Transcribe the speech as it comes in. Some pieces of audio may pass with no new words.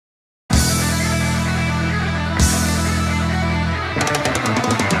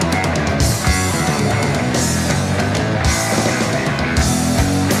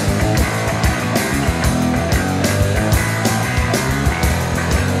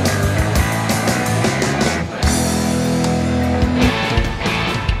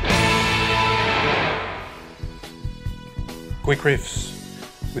quick riffs.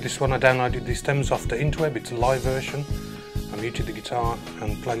 With this one I downloaded the stems off the interweb. It's a live version. I muted the guitar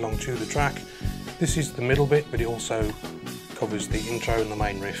and played along to the track. This is the middle bit, but it also covers the intro and the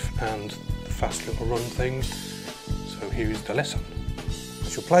main riff and the fast little run thing. So here is the lesson. I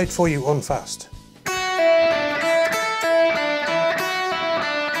shall play it for you on fast.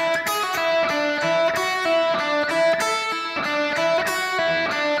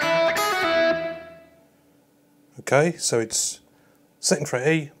 Okay, so it's 2nd fret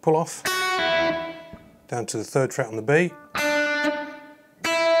E, pull off, down to the 3rd fret on the B,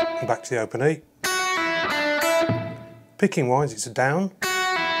 and back to the open E. Picking wise, it's a down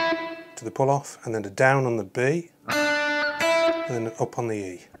to the pull off, and then a down on the B, and then up on the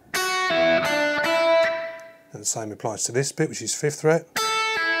E. And the same applies to this bit, which is 5th fret,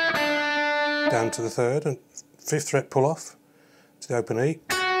 down to the 3rd, and 5th fret pull off to the open E.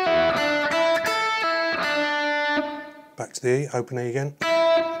 Back to the E, open E again,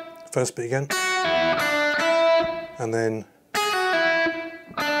 first bit again, and then,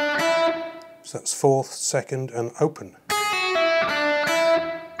 so that's 4th, 2nd and open.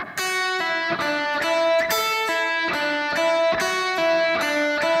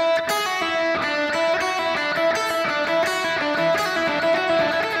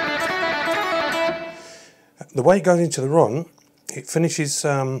 The way it goes into the run, it finishes,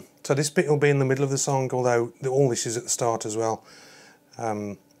 so this bit will be in the middle of the song, although all this is at the start as well.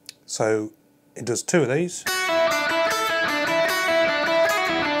 So it does 2 of these.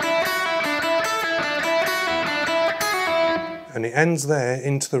 And it ends there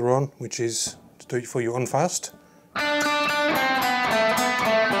into the run, which is, to do it for you unfast.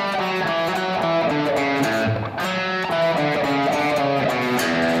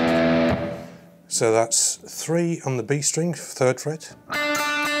 So that's 3 on the B string, 3rd fret.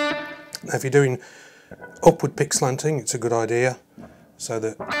 Now if you're doing upward pick slanting, it's a good idea, so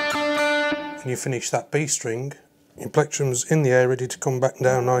that when you finish that B string, your plectrum's in the air ready to come back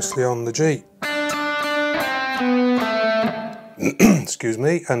down nicely on the G. Excuse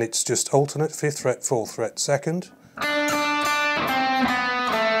me, and it's just alternate, 5th fret, 4th fret, 2nd.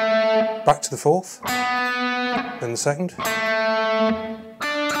 Back to the 4th, then the 2nd.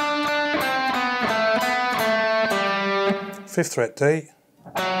 5th fret D,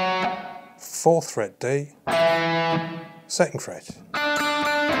 4th fret D, 2nd fret.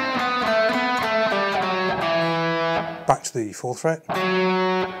 Back to the 4th fret,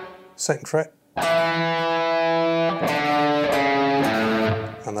 2nd fret,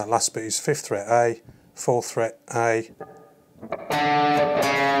 and that last bit is 5th fret A, 4th fret A,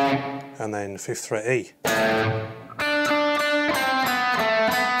 and then 5th fret E.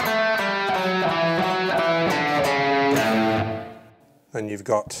 Then you've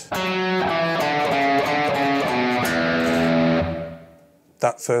got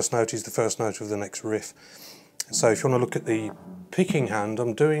that first note is the first note of the next riff. So if you want to look at the picking hand,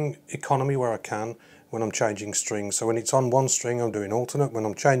 I'm doing economy where I can when I'm changing strings. So when it's on one string, I'm doing alternate. When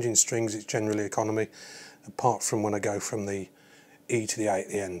I'm changing strings, it's generally economy, apart from when I go from the E to the A at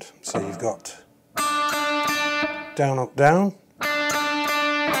the end. So you've got down, up, down.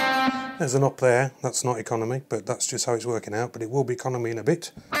 There's an up there, that's not economy, but that's just how it's working out, but it will be economy in a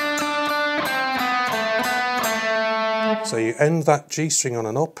bit. So you end that G string on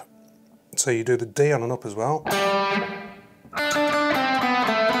an up, so you do the D on an up as well.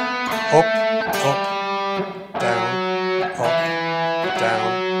 Up, up, down,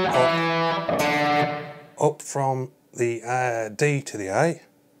 up from the D to the A.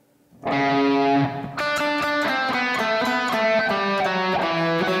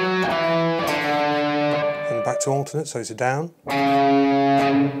 Back to alternate, so it's a down,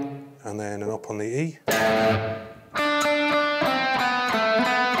 and then an up on the E.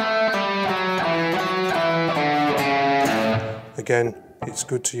 Again, it's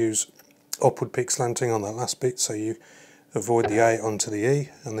good to use upward pick slanting on that last bit, so you avoid the A onto the E,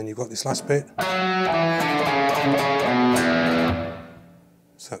 and then you've got this last bit.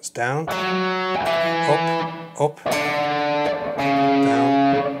 So that's down, up, down, up,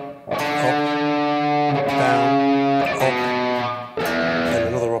 down, up, and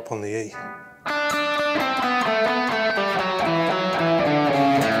another up on the E.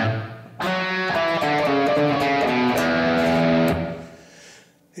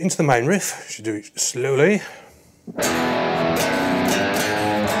 Into the main riff, should do it slowly.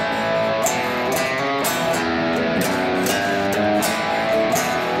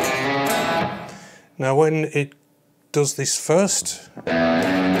 Now when it does this first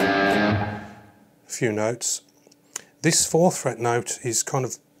few notes, this 4th fret note is kind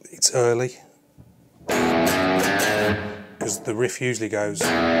of, it's early. because the riff usually goes.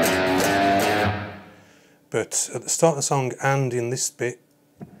 But at the start of the song and in this bit,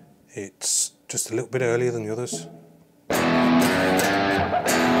 it's just a little bit earlier than the others.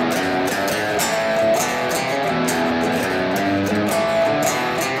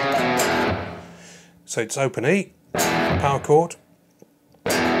 So it's open E, power chord,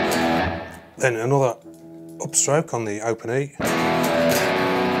 then another upstroke on the open E,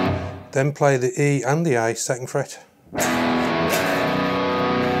 then play the E and the A 2nd fret,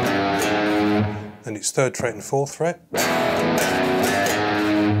 then it's 3rd fret and 4th fret,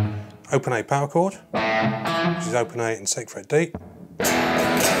 open A power chord, which is open A and 2nd fret D,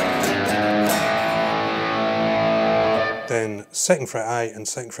 then 2nd fret A and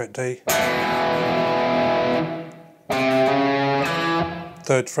 2nd fret D,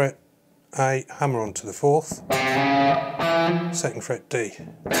 3rd fret A, hammer onto the 4th, 2nd fret D.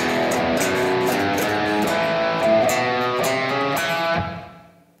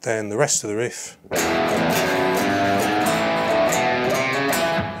 Then the rest of the riff,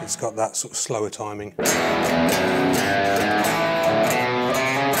 it's got that sort of slower timing.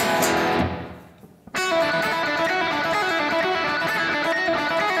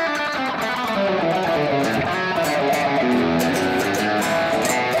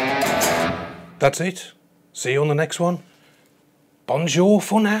 That's it. See you on the next one. Bonjour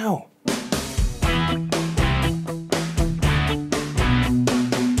for now.